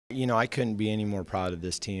I couldn't be any more proud of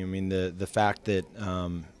this team. I mean, the fact that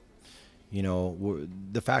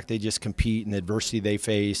the fact they just compete and the adversity they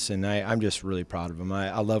face, and I'm just really proud of them.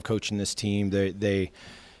 I love coaching this team. They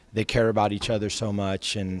care about each other so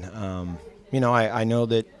much, and I know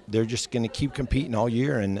that they're just going to keep competing all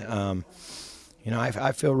year, and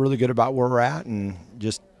I feel really good about where we're at, and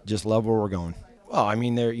just love where we're going. Well, I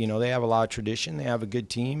mean, they have a lot of tradition. They have a good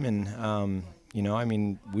team, and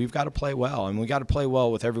we've got to play well, and we got to play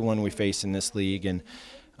well with everyone we face in this league. And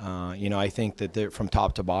I think that from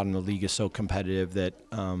top to bottom, the league is so competitive that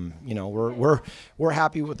we're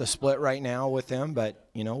happy with the split right now with them. But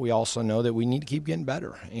we also know that we need to keep getting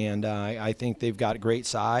better. And I think they've got great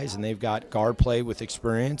size, and they've got guard play with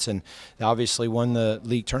experience, and they obviously won the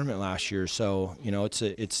league tournament last year. So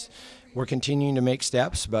we're continuing to make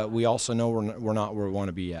steps, but we also know we're not where we want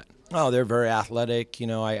to be yet. Oh, they're very athletic.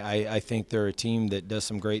 I think they're a team that does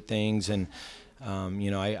some great things, and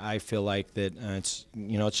I feel like that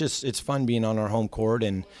it's fun being on our home court,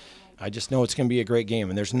 and I just know it's going to be a great game.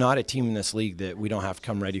 And there's not a team in this league that we don't have to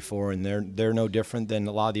come ready for, and they're no different than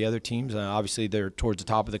a lot of the other teams. Obviously, they're towards the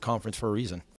top of the conference for a reason.